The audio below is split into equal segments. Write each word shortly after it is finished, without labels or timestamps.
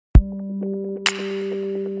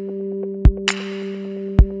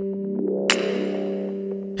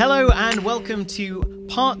Hello and welcome to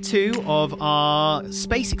part 2 of our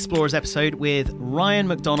Space Explorers episode with Ryan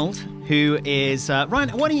MacDonald, who is... Ryan,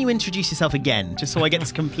 why don't you introduce yourself again, just so I get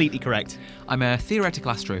this completely correct? I'm a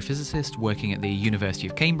theoretical astrophysicist working at the University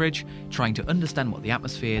of Cambridge, trying to understand what the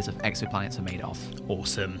atmospheres of exoplanets are made of.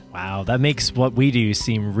 Awesome. Wow, that makes what we do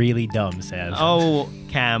seem really dumb, Seb. Oh,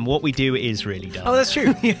 Cam, what we do is really dumb. Oh, that's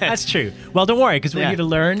true. Yeah. That's true. Well, don't worry, because we're here to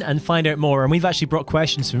learn and find out more, and we've actually brought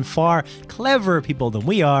questions from far cleverer people than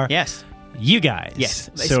we are. Yes. You guys. Yes,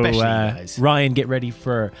 so, especially you guys. Ryan, get ready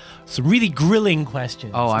for some really grilling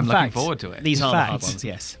questions. Oh, I'm looking forward to it. These are the hard ones,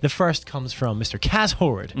 yes. The first comes from Mr. Kaz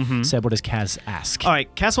Howard. Seb, what does Kaz ask? All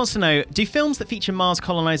right, Kaz wants to know, do films that feature Mars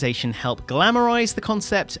colonization help glamorize the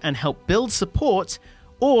concept and help build support,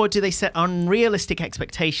 or do they set unrealistic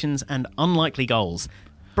expectations and unlikely goals?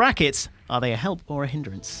 Brackets, are they a help or a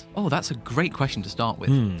hindrance? Oh, that's a great question to start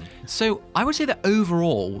with. So I would say that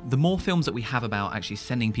overall, the more films that we have about actually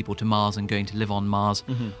sending people to Mars and going to live on Mars,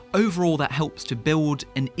 overall that helps to build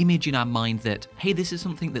an image in our mind that, hey, this is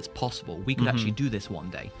something that's possible. We could actually do this one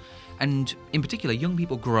day. And in particular, young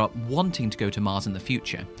people grow up wanting to go to Mars in the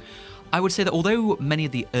future. I would say that although many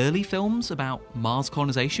of the early films about Mars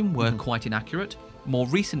colonization were quite inaccurate, more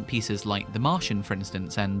recent pieces like The Martian, for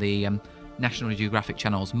instance, and the National Geographic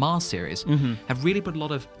Channel's Mars series have really put a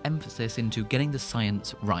lot of emphasis into getting the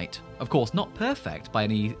science right. Of course, not perfect by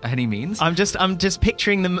any means. I'm just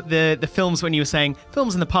picturing the films when you were saying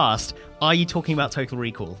films in the past. Are you talking about Total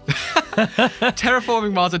Recall?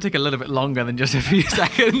 Terraforming Mars would take a little bit longer than just a few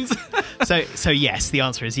seconds. So yes, the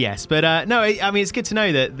answer is yes. But no, I mean it's good to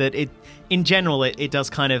know that it in general it does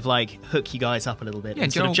kind of like hook you guys up a little bit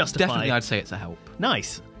and sort of justify. Definitely, I'd say it's a help.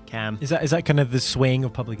 Nice. Cam. Is that kind of the swaying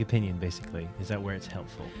of public opinion, basically? Is that where it's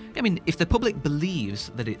helpful? I mean, if the public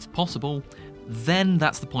believes that it's possible, then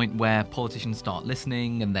that's the point where politicians start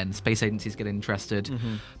listening and then space agencies get interested.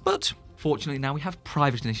 But fortunately now we have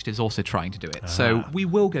private initiatives also trying to do it. So we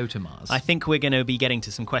will go to Mars. I think we're going to be getting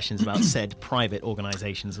to some questions about said private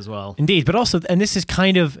organizations as well. Indeed, but also, and this is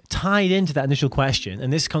kind of tied into that initial question,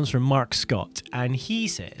 and this comes from Mark Scott, and he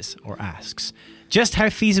says, or asks, just how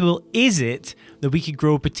feasible is it that we could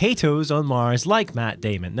grow potatoes on Mars like Matt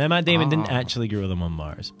Damon? Now, Matt Damon didn't actually grow them on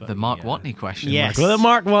Mars. But the Mark Watney question. Yes. Well, the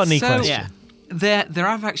Mark Watney question. Yeah. There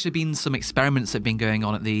have actually been some experiments that have been going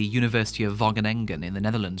on at the University of Wageningen in the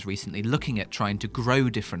Netherlands recently, looking at trying to grow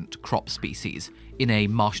different crop species in a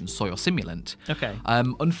Martian soil simulant. Okay.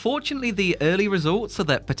 Unfortunately, the early results are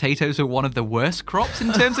that potatoes are one of the worst crops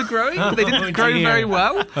in terms of growing. They didn't grow very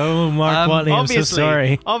well. Oh, Mark Watney, I'm so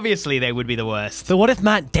sorry. Obviously, they would be the worst. But what if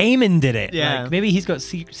Matt Damon did it? Yeah. Like, maybe he's got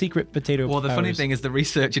secret potato Well, the powers. funny thing is the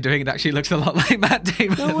research you're doing, it actually looks a lot like Matt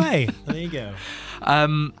Damon. No way. There you go.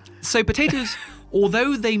 So potatoes,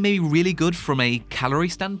 although they may be really good from a calorie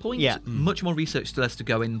standpoint, much more research still has to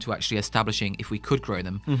go into actually establishing if we could grow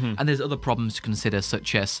them. And there's other problems to consider,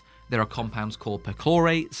 such as there are compounds called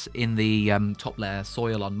perchlorates in the top layer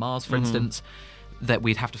soil on Mars, for instance, that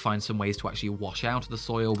we'd have to find some ways to actually wash out of the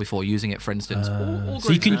soil before using it, for instance.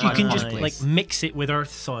 So you can just like mix it with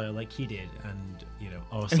earth soil like he did, and you know.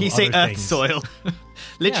 Also and you say earth soil,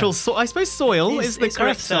 literal soil. I suppose soil is the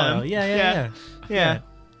correct term. Yeah.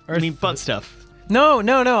 I mean butt stuff. No.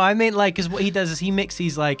 I mean, like, because what he does is he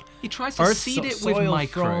mixes like he tries to seed it with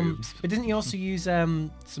microbes. But doesn't he also use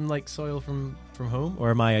some like soil from home? Or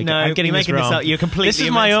am I? No, I'm getting you're this making wrong. this up. You're completely. This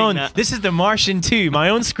is my own. That. This is The Martian 2, my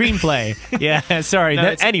own screenplay. Yeah, sorry.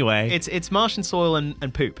 No, anyway, it's Martian soil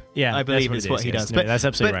and poop. Yeah, I believe is what he does. No, But that's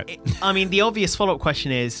absolutely right. I mean, the obvious follow-up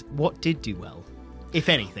question is, what did do well, if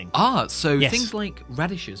anything? So things like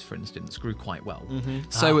radishes, for instance, grew quite well.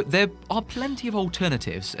 So there are plenty of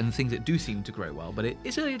alternatives and things that do seem to grow well, but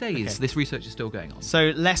it's early days. Okay. This research is still going on.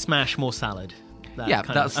 So less mash, more salad.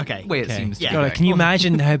 That's the way it seems to be. God, can you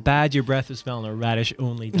imagine how bad your breath would smell on a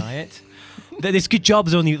radish-only diet? It's good job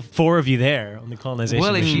there's only 4 of you there on the colonization.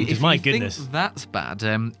 Well, if mission, you my think goodness. that's bad,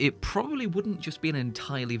 it probably wouldn't just be an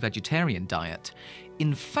entirely vegetarian diet.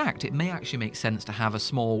 In fact, it may actually make sense to have a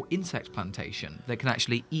small insect plantation that can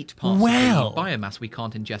actually eat parts of the biomass we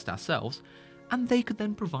can't ingest ourselves, and they could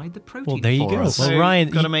then provide the protein there you for go. us. So Well, Ryan,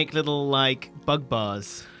 got to make little like bug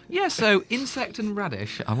bars. Yeah, so insect and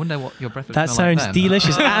radish. I wonder what your breath would that smell sounds like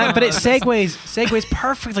delicious. But it segues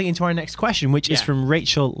perfectly into our next question, which is from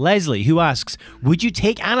Rachel Leslie, who asks, would you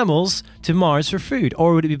take animals to Mars for food,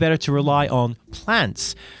 or would it be better to rely on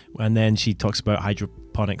plants? And then she talks about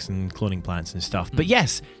hydroponics and cloning plants and stuff. But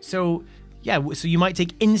yes, so Yeah, so you might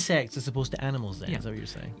take insects as opposed to animals then, Yeah. is that what you're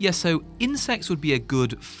saying? Yeah, so insects would be a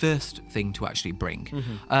good first thing to actually bring.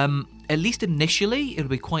 At least initially, it'll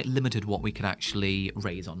be quite limited what we can actually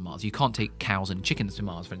raise on Mars. You can't take cows and chickens to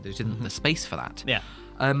Mars, for instance. There isn't the space for that. Yeah.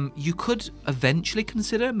 You could eventually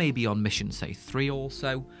consider, maybe on mission, say, 3 or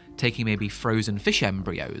so, taking maybe frozen fish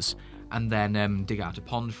embryos and then dig out a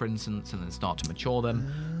pond, for instance, and then start to mature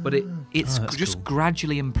them. But it's that's just cool.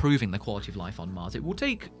 gradually improving the quality of life on Mars. It will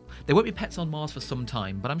take... There won't be pets on Mars for some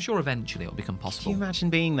time, but I'm sure eventually it'll become Can possible. you imagine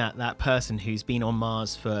being that person who's been on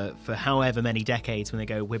Mars for however many decades when they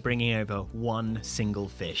go, we're bringing over one single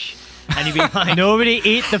fish. And you'd be like, Nobody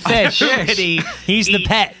eat the fish. Nobody He's the eat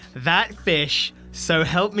pet. That fish, so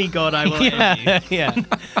help me God, I will end you. Yeah, yeah.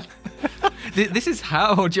 This is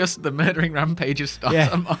how just the murdering rampages start Yeah.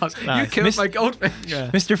 on Mars. You Nice. killed my goldfish.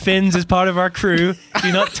 Mr. Finns is part of our crew.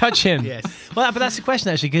 Do not touch him. Yes. Well, but that's the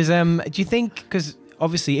question actually, because do you think, because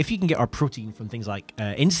obviously if you can get our protein from things like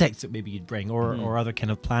insects that maybe you'd bring or other kind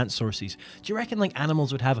of plant sources, do you reckon like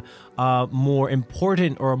animals would have a more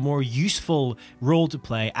important or a more useful role to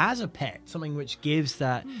play as a pet, something which gives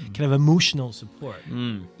that kind of emotional support?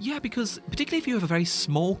 Yeah, because particularly if you have a very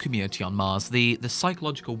small community on Mars, the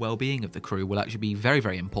psychological well-being of the crew will actually be very,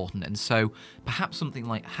 very important. And so perhaps something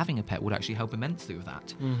like having a pet would actually help immensely with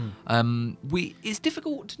that. It's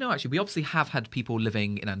difficult to know, actually. We obviously have had people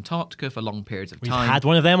living in Antarctica for long periods of We've time. had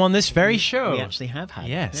one of them on this very show. We actually have had.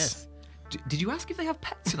 Yes. Did you ask if they have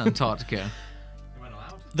pets in Antarctica?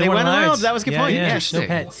 They weren't allowed. That was a good point. Yeah, Yes. no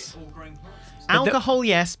pets. Alcohol,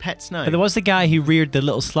 yes. Pets, no. But there was the guy who reared the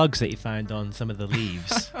little slugs that he found on some of the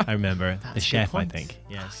leaves. I remember. The a good chef, I point. think.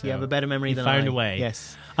 Yeah, so You have a better memory he than found I. a way.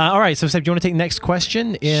 Yes. All right, so Seb, do you want to take the next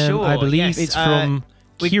question? Sure, I believe yes. it's from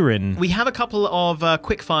Kieran. We have a couple of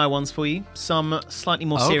quick fire ones for you. Some slightly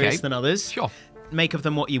more serious than others. Sure. Make of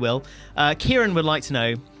them what you will. Kieran would like to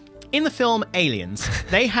know, in the film Aliens,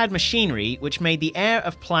 they had machinery which made the air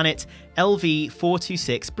of planet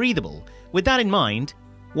LV-426 breathable. With that in mind,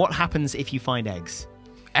 what happens if you find eggs?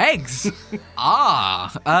 Eggs?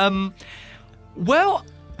 Well,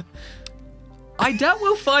 I doubt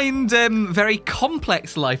we'll find very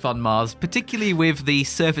complex life on Mars, particularly with the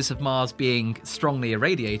surface of Mars being strongly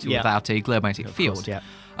irradiated Yeah. without a glowmagnetic field. course, yeah.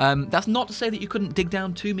 That's not to say that you couldn't dig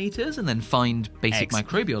down 2 meters and then find basic Eggs.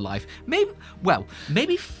 microbial life.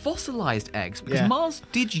 Maybe fossilized eggs, because Yeah. Mars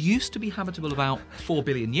did used to be habitable about 4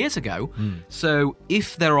 billion years ago. So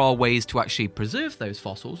if there are ways to actually preserve those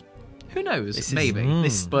fossils, who knows? Maybe.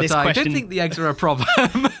 But this I question- don't think the eggs are a problem.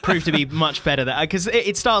 Proved to be much better because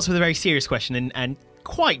it starts with a very serious question and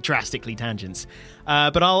quite drastically tangents.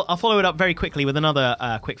 But I'll follow it up very quickly with another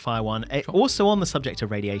quickfire one. Also on the subject of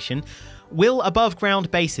radiation, will above-ground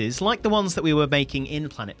bases, like the ones that we were making in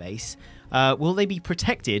Planetbase, will they be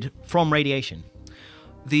protected from radiation?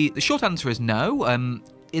 The short answer is no.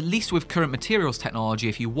 At least with current materials technology,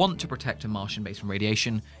 if you want to protect a Martian base from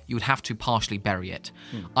radiation, you would have to partially bury it.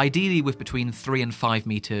 Ideally with between 3 and 5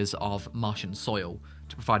 meters of Martian soil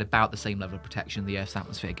to provide about the same level of protection the Earth's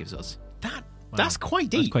atmosphere gives us. That's quite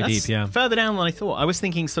deep. That's quite deep, yeah. Further down than I thought. I was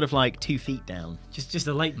thinking sort of like 2 feet down. Just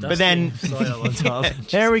a light dust. But then- soil on top.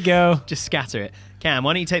 There we go. Just scatter it. Cam,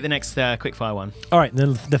 why don't you take the next quickfire one? All right,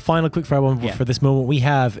 the final quickfire one Yeah. for this moment we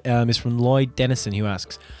have is from Lloyd Dennison, who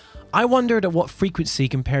asks, I wondered at what frequency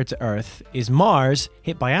compared to Earth is Mars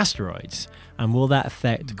hit by asteroids, and will that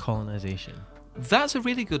affect colonization? That's a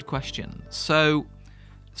really good question. So,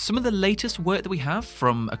 some of the latest work that we have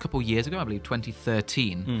from a couple of years ago, I believe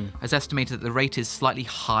 2013, has estimated that the rate is slightly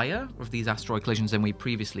higher of these asteroid collisions than we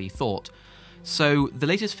previously thought. So, the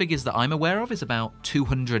latest figures that I'm aware of is about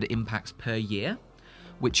 200 impacts per year,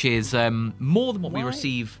 which is more than what we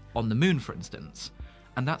receive on the Moon, for instance.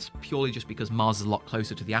 And that's purely just because Mars is a lot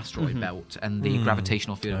closer to the asteroid belt, and the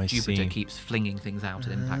gravitational field I of Jupiter see. keeps flinging things out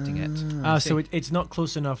and impacting it. So it's not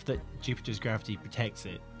close enough that Jupiter's gravity protects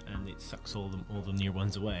it, and it sucks all the near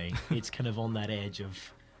ones away. It's kind of on that edge of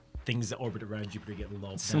things that orbit around Jupiter get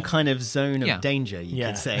lobbed Some out. kind of zone of Yeah. danger, you Yeah.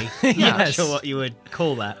 could say. Yes. Not sure what you would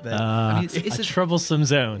call that, but I mean, it's a a- troublesome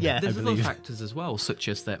zone. Yeah. I There's other believe. factors as well, such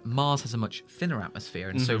as that Mars has a much thinner atmosphere,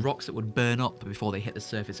 and so rocks that would burn up before they hit the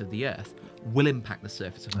surface of the Earth will impact the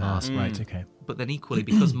surface of Mars. Right, okay. But then equally,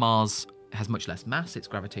 because Mars has much less mass, its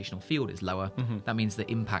gravitational field is lower, that means that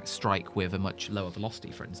impacts strike with a much lower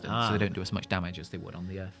velocity, for instance, so they don't do as much damage as they would on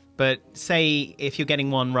the Earth. But say if you're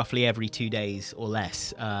getting one roughly every 2 days or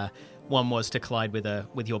less, one was to collide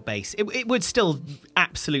with your base, it would still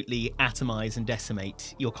absolutely atomize and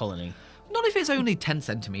decimate your colony. Not if it's only 10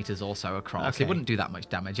 centimeters or so across. Okay. It wouldn't do that much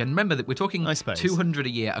damage. And remember that we're talking I suppose. 200 a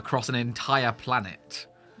year across an entire planet.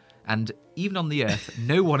 And even on the Earth,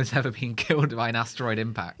 no one has ever been killed by an asteroid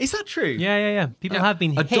impact. Is that true? Yeah. People have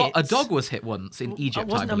been hit. A dog was hit once in Egypt,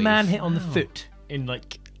 I Wasn't believe. a man hit on the foot in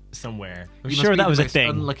like somewhere? I'm You sure must be that the was a most thing.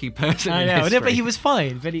 unlucky person I in know, history. but he was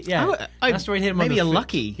fine. But an asteroid hit him maybe on the foot.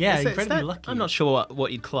 lucky. Yeah, Is incredibly that- lucky. I'm not sure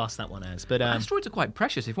what you'd class that one as, but Asteroids are quite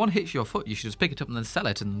precious. If one hits your foot, you should just pick it up and then sell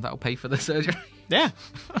it, and that'll pay for the surgery. yeah.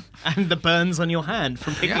 And the burns on your hand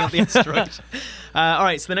from picking up the asteroid. All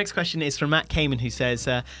right, so the next question is from Matt Kamen, who says,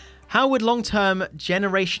 how would long-term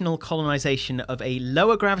generational colonization of a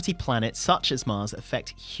lower gravity planet such as Mars affect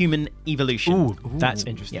human evolution? Ooh, that's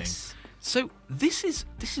interesting. Yes. So this is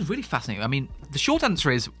really fascinating. I mean, the short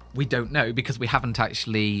answer is we don't know because we haven't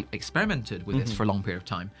actually experimented with this for a long period of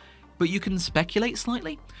time. But you can speculate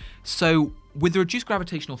slightly. So with the reduced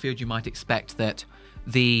gravitational field, you might expect that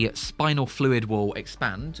the spinal fluid will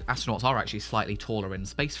expand. Astronauts are actually slightly taller in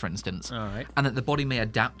space, for instance. All right. And that the body may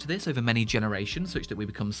adapt to this over many generations such that we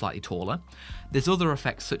become slightly taller. There's other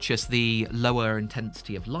effects such as the lower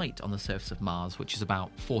intensity of light on the surface of Mars, which is about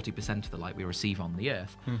 40% of the light we receive on the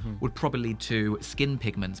Earth, would probably lead to skin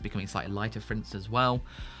pigments becoming slightly lighter, for instance, as well.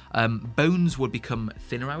 Bones would become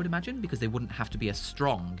thinner, I would imagine, because they wouldn't have to be as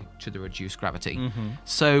strong to the reduced gravity.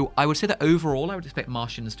 So I would say that overall, I would expect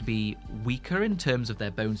Martians to be weaker in terms of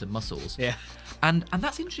their bones and muscles. Yeah. And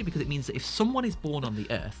that's interesting because it means that if someone is born on the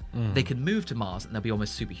Earth, they can move to Mars and they'll be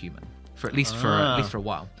almost superhuman for at least for a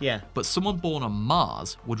while. Yeah. But someone born on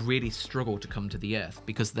Mars would really struggle to come to the Earth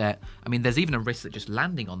because there's even a risk that just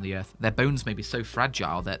landing on the Earth, their bones may be so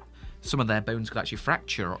fragile that some of their bones could actually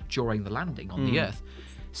fracture during the landing on the Earth.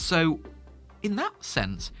 So, in that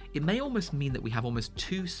sense, it may almost mean that we have almost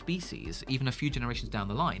two species, even a few generations down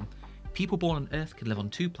the line. People born on Earth can live on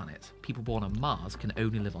two planets. People born on Mars can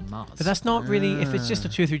only live on Mars. But that's not really. If it's just a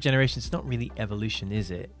 2 or 3 generations, it's not really evolution, is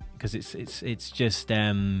it? Because it's just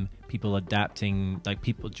people adapting, like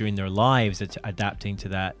people during their lives adapting to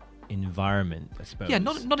that environment, I suppose. Yeah,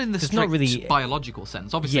 not in the It's strict not really biological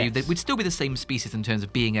sense. Obviously, Yes. we'd still be the same species in terms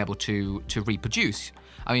of being able to reproduce.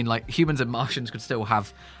 I mean, like humans and Martians could still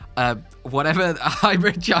have whatever a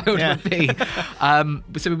hybrid child would be.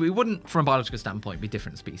 So we wouldn't, from a biological standpoint, be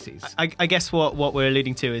different species. I guess what we're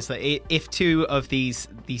alluding to is that if two of these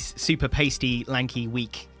super pasty, lanky,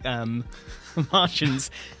 weak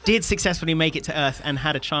Martians did successfully make it to Earth and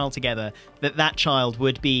had a child together, that child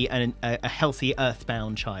would be a healthy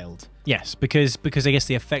Earthbound child. Yes, because I guess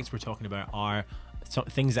the effects we're talking about are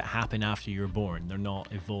things that happen after you're born. They're not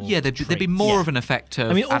evolved. Yeah, there'd be traits. more of an effect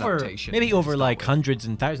of adaptation. maybe over to like start with. hundreds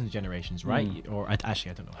and thousands of generations, right? Or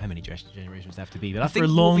actually, I don't know how many generations they have to be, but I after think a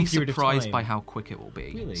long we'll be period of surprised time. by how quick it will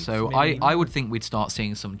be. Really? So So maybe- I would think we'd start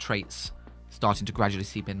seeing some traits starting to gradually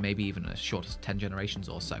seep in, maybe even as short as 10 generations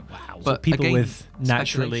or so. Wow. So But people again, with speculation,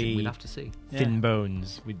 naturally we'd have to see. thin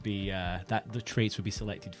bones would be that the traits would be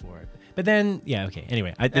selected for it. But then, yeah, okay.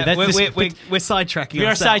 Anyway, We're sidetracking. We are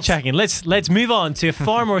ourselves. sidetracking. Let's move on to a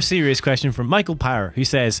far more serious question from Michael Power, who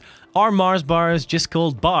says, "Are Mars bars just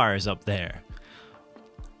called bars up there?"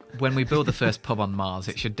 When we build the first pub on Mars,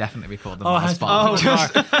 it should definitely be called the Oh, Mars Bar.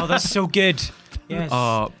 that's so good. Yes,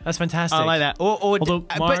 that's fantastic. I like that. Although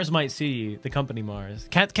but- Mars might sue you, the company Mars.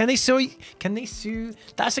 Can they sue? Can they sue?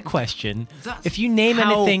 That's a question. If you name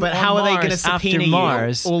anything, but on how are they Mars going to subpoena after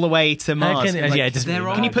Mars? you all the way to Mars? Can, Like, yeah, it doesn't really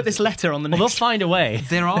can you matter. put this letter on the Well, they'll next? find a way.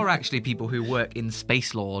 There are actually people who work in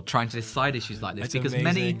space law trying to decide issues like this That's because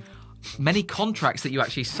amazing. many contracts that you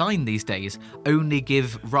actually sign these days only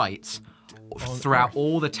give rights throughout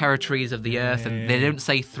all the territories of the Earth, and they don't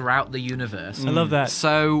say throughout the universe. I love that.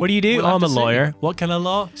 So what do you do? we'll have I'm a to see. lawyer. What kind of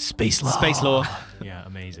law? Space law. Space law. Yeah,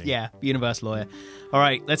 amazing. Yeah, universe lawyer. All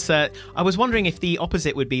right, let's. I was wondering if the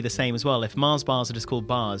opposite would be the same as well. If Mars bars are just called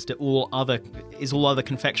bars, is all other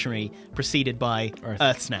confectionery preceded by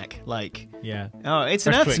Earth snack? Like, Yeah. oh, it's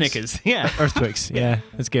an Earth Earth Twix. Snickers. Yeah. Earth Twix. Yeah,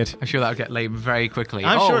 that's good. I'm sure that would get lame very quickly.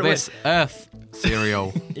 I'm sure it this Earth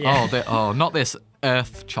cereal. Not this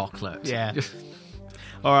Earth chocolate. Yeah.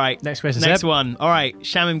 All right. Next question, Next Seb. one. All right.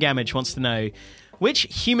 Shamim Gamage wants to know, which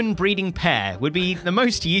human breeding pair would be the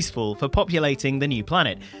most useful for populating the new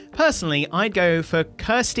planet? Personally, I'd go for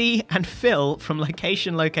Kirsty and Phil from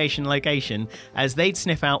location, as they'd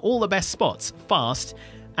sniff out all the best spots fast,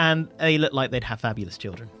 and they look like they'd have fabulous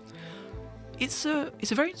children. It's a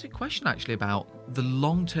very interesting question, actually, about the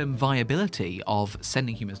long-term viability of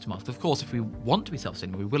sending humans to Mars. Of course, if we want to be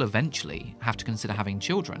self-sustaining, we will eventually have to consider having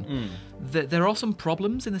children. There are some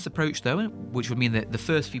problems in this approach, though, which would mean that the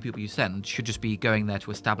first few people you send should just be going there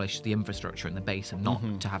to establish the infrastructure and the base and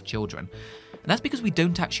not to have children. And that's because we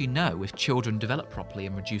don't actually know if children develop properly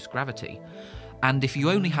in reduced gravity. And if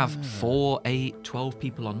you only have 4, 8, 12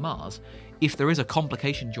 people on Mars, if there is a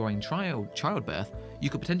complication during childbirth, you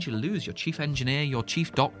could potentially lose your chief engineer, your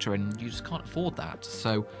chief doctor, and you just can't afford that.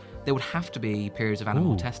 So there would have to be periods of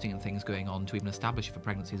animal testing and things going on to even establish if a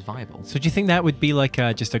pregnancy is viable. So do you think that would be like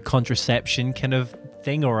just a contraception kind of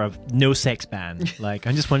thing, or a no-sex ban? Like,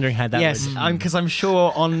 I'm just wondering how that Yes, would... because I'm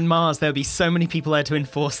sure on Mars there would be so many people there to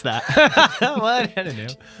enforce that. Well, I don't know.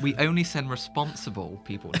 We only send responsible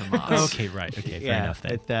people to Mars. Okay, right. Okay, fair enough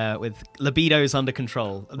then. with libidos under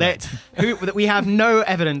control. We have no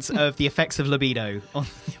evidence of the effects of libido on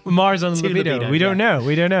Mars on to libido. We don't know.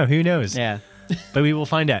 We don't know. Who knows? Yeah. But we will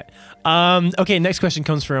find out. Okay, next question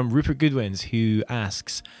comes from Rupert Goodwins, who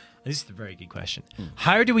asks, this is a very good question.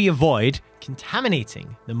 How do we avoid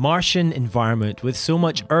contaminating the Martian environment with so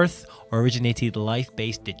much Earth-originated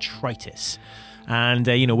life-based detritus? And,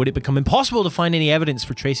 would it become impossible to find any evidence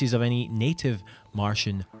for traces of any native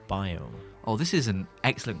Martian biome? Oh, this is an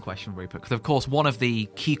excellent question, Rupert, because, of course, one of the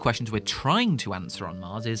key questions we're trying to answer on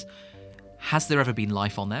Mars is, has there ever been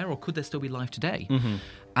life on there, or could there still be life today?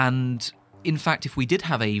 And in fact, if we did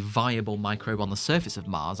have a viable microbe on the surface of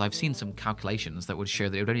Mars, I've seen some calculations that would show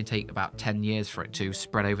that it would only take about 10 years for it to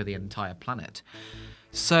spread over the entire planet.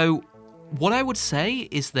 So what I would say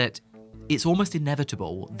is that it's almost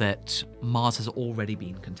inevitable that Mars has already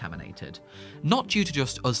been contaminated. Not due to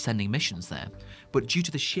just us sending missions there, but due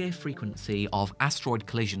to the sheer frequency of asteroid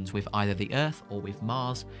collisions with either the Earth or with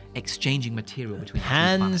Mars, exchanging material between the two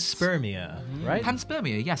planets. Panspermia, right?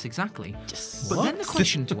 Panspermia, yes, exactly. But then the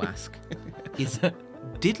question to ask is,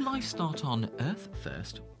 did life start on Earth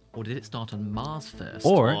first, or did it start on Mars first?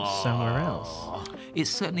 Or somewhere else. It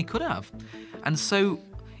certainly could have. And so,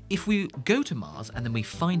 if we go to Mars and then we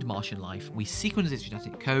find Martian life, we sequence its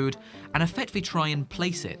genetic code and effectively try and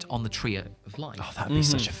place it on the tree of life. Oh, that'd be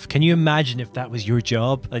such a... Can you imagine if that was your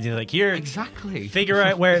job? Like, you're like, here, exactly. Figure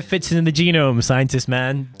out where it fits in the genome, scientist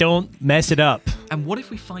man. Don't mess it up. And what if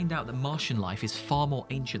we find out that Martian life is far more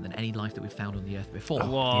ancient than any life that we've found on the Earth before? The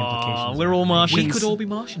implications We're all Martians. We could all be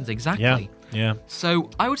Martians, exactly. Yeah. So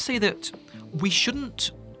I would say that we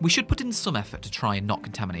should put in some effort to try and not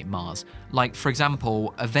contaminate Mars. Like, for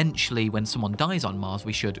example, eventually when someone dies on Mars,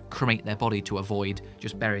 we should cremate their body to avoid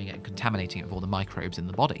just burying it and contaminating it with all the microbes in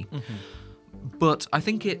the body. But I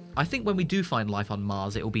think when we do find life on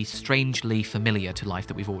Mars, it will be strangely familiar to life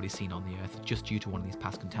that we've already seen on the Earth, just due to one of these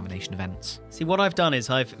past contamination events. See, what I've done is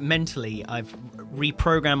I've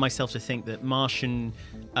reprogrammed myself to think that Martian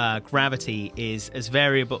gravity is as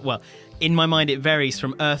variable. Well, in my mind, it varies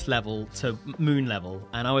from Earth level to Moon level,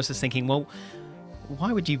 and I was just thinking, well,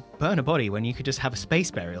 why would you burn a body when you could just have a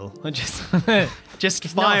space burial and just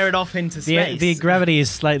fire it off into space? The gravity is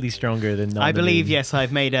slightly stronger than I believe, yes,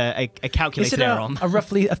 I've made a calculated error on.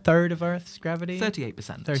 Roughly a third of Earth's gravity?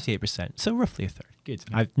 38%. 38%. So roughly a third. Good.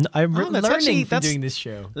 I'm learning from doing this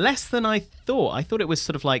show. Less than I thought. I thought it was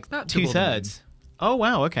sort of like About 2/3. Oh,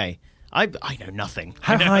 wow, okay. I know nothing.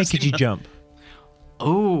 How high could you jump?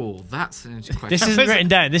 Oh, that's an interesting question. This isn't written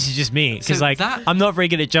down. This is just me. Because So I'm not very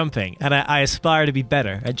good at jumping, and I aspire to be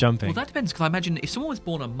better at jumping. Well, that depends, because I imagine if someone was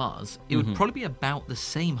born on Mars, it would probably be about the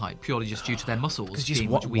same height, purely just due to their muscles. Being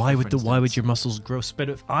much weaker, why for would instance. your muscles grow? But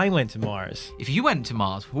if I went to Mars, If you went to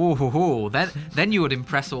Mars, then you would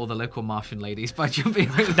impress all the local Martian ladies by jumping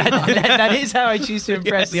over that is how I choose to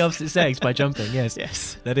impress the opposite sex, by jumping. Yes,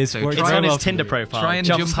 Yes. that is. So works try It's very on well his for Tinder me. profile. Try and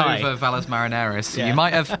Jumps jump high. over Valles Marineris. Yeah. You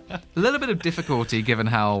might have a little bit of difficulty given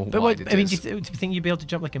how But wide it do is. you think you'd be able to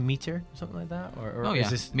jump like a meter or something like that? Or Oh is yeah,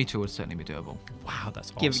 this... meter would certainly be doable. Wow,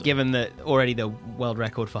 that's awesome. Given that already the world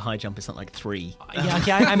record for high jump is something like 3.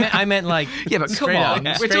 I meant like Yeah, but come straight on,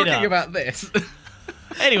 up, we're straight talking up. about this.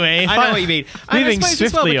 Anyway, I know what you mean. And I Moving suppose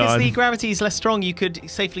as well, swiftly because on. the gravity is less strong, you could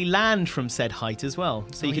safely land from said height as well.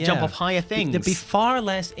 So you could jump off higher things. There'd be far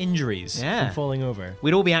less injuries Yeah. from falling over.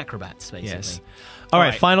 We'd all be acrobats, basically. Yes. All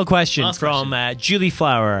right, final question Last from Julie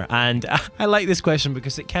Flower, and I like this question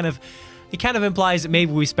because it kind of implies that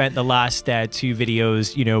maybe we spent the last 2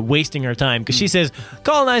 videos, wasting our time. Because she says,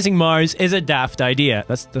 colonizing Mars is a daft idea.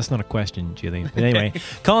 That's not a question, Julie. But anyway,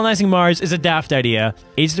 colonizing Mars is a daft idea.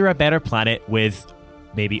 Is there a better planet with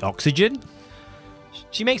maybe oxygen?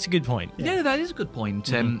 She makes a good point. Yeah, that is a good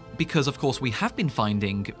point. Because, of course, we have been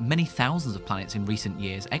finding many thousands of planets in recent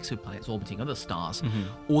years, exoplanets orbiting other stars.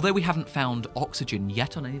 Although we haven't found oxygen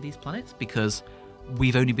yet on any of these planets, because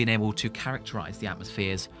we've only been able to characterize the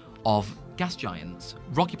atmospheres of gas giants.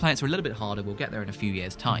 Rocky planets are a little bit harder. We'll get there in a few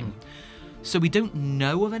years' time. So we don't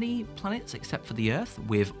know of any planets except for the Earth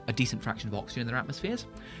with a decent fraction of oxygen in their atmospheres.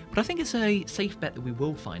 But I think it's a safe bet that we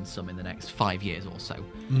will find some in the next 5 years or so.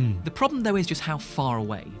 The problem, though, is just how far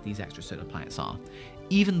away these extrasolar planets are.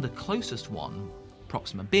 Even the closest one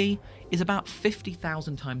Proxima b, is about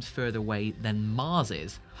 50,000 times further away than Mars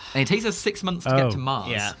is. And it takes us 6 months to get to Mars.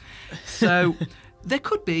 Yeah. So there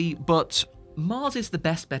could be, but Mars is the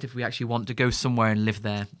best bet if we actually want to go somewhere and live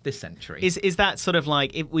there this century. Is that sort of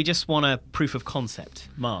like, if we just want a proof of concept,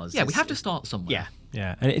 Mars? Yeah, we have to start somewhere. Yeah.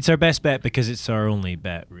 Yeah, and it's our best bet because it's our only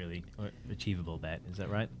bet, really, or achievable bet. Is that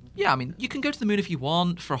right? Yeah, I mean, you can go to the moon if you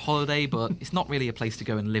want for a holiday, but it's not really a place to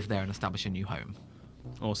go and live there and establish a new home.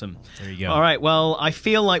 Awesome. There you go. All right. Well, I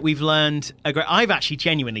feel like we've learned I've actually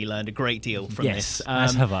genuinely learned a great deal from Yes, this.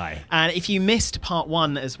 as have I. And if you missed part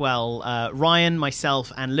 1 as well, Ryan,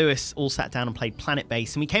 myself, and Lewis all sat down and played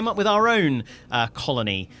Planetbase, and we came up with our own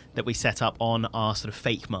colony that we set up on our sort of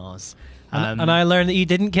fake Mars. And I learned that you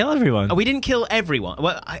didn't kill everyone. We didn't kill everyone.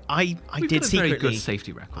 Well, I We've did got a secretly. very good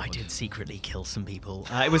safety record. I did secretly kill some people.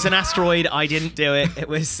 It was an asteroid. I didn't do it. It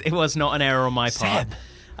was not an error on my part.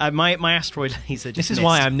 My asteroid laser. This is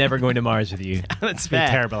why I'm never going to Mars with you. That's a fair.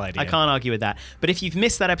 terrible idea. I can't argue with that. But if you've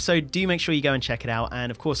missed that episode, do make sure you go and check it out.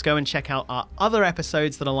 And of course, go and check out our other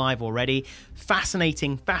episodes that are live already.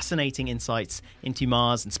 Fascinating insights into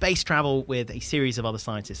Mars and space travel with a series of other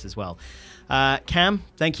scientists as well. Cam,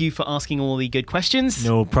 thank you for asking all the good questions.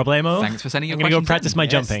 No problemo. Thanks for sending your I'm going to go questions practice in. my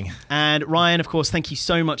Yes. jumping. And Ryan, of course, thank you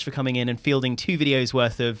so much for coming in and fielding 2 videos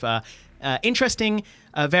worth of interesting,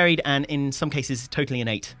 varied, and in some cases totally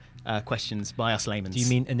innate questions by us laymen. Do you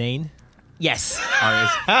mean inane? Yes.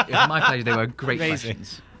 Oh, it was my pleasure. They were great Amazing.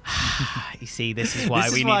 questions. You see, this is why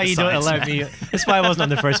This we is need why the you don't science allow man. me. This is why I wasn't on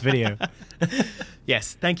the first video.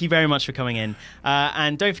 Yes, thank you very much for coming in.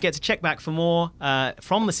 And don't forget to check back for more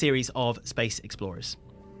from the series of Space Explorers.